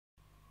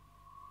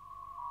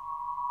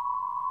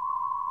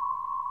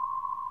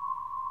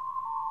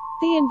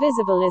The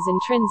invisible is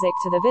intrinsic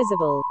to the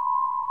visible.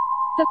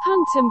 The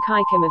punctum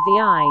caecum of the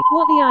eye,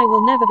 what the eye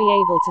will never be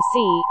able to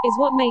see, is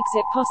what makes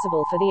it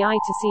possible for the eye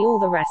to see all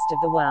the rest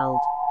of the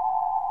world.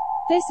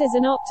 This is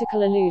an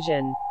optical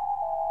illusion,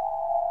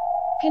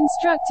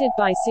 constructed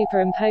by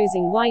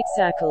superimposing white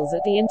circles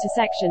at the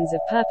intersections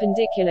of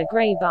perpendicular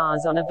gray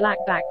bars on a black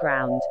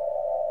background.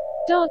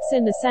 Dots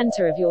in the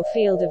center of your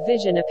field of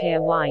vision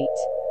appear white.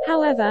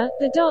 However,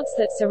 the dots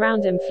that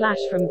surround them flash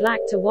from black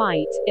to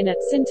white, in a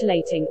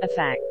scintillating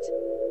effect.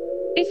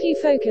 If you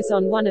focus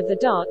on one of the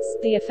dots,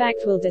 the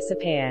effect will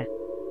disappear.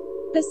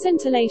 The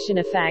scintillation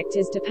effect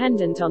is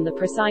dependent on the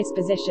precise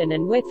position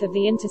and width of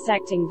the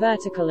intersecting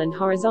vertical and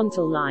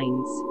horizontal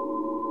lines.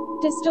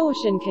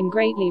 Distortion can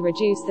greatly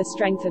reduce the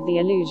strength of the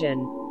illusion.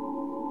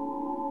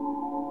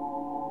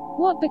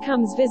 What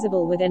becomes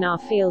visible within our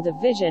field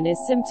of vision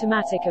is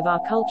symptomatic of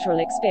our cultural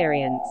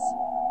experience.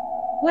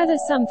 Whether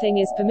something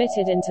is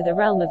permitted into the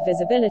realm of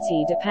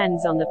visibility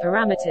depends on the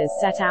parameters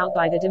set out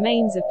by the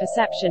domains of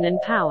perception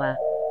and power.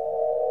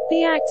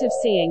 The act of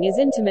seeing is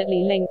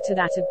intimately linked to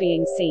that of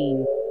being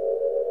seen.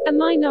 A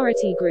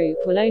minority group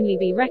will only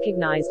be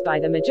recognized by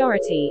the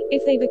majority,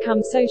 if they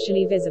become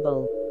socially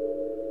visible.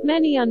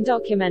 Many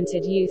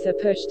undocumented youth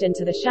are pushed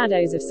into the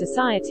shadows of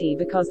society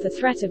because the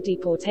threat of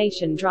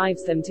deportation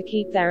drives them to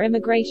keep their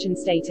immigration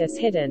status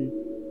hidden.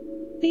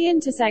 The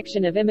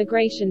intersection of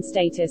immigration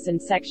status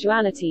and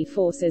sexuality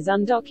forces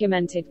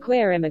undocumented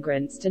queer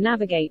immigrants to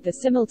navigate the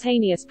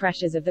simultaneous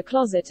pressures of the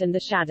closet and the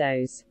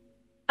shadows.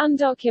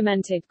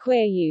 Undocumented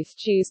queer youth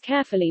choose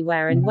carefully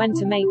where and when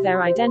to make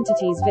their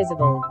identities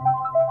visible.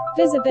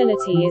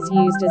 Visibility is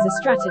used as a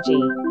strategy.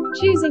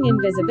 Choosing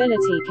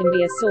invisibility can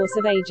be a source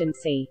of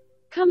agency.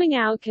 Coming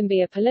out can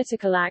be a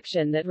political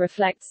action that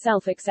reflects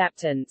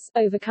self-acceptance,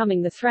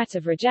 overcoming the threat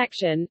of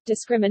rejection,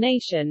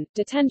 discrimination,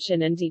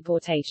 detention and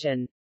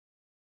deportation.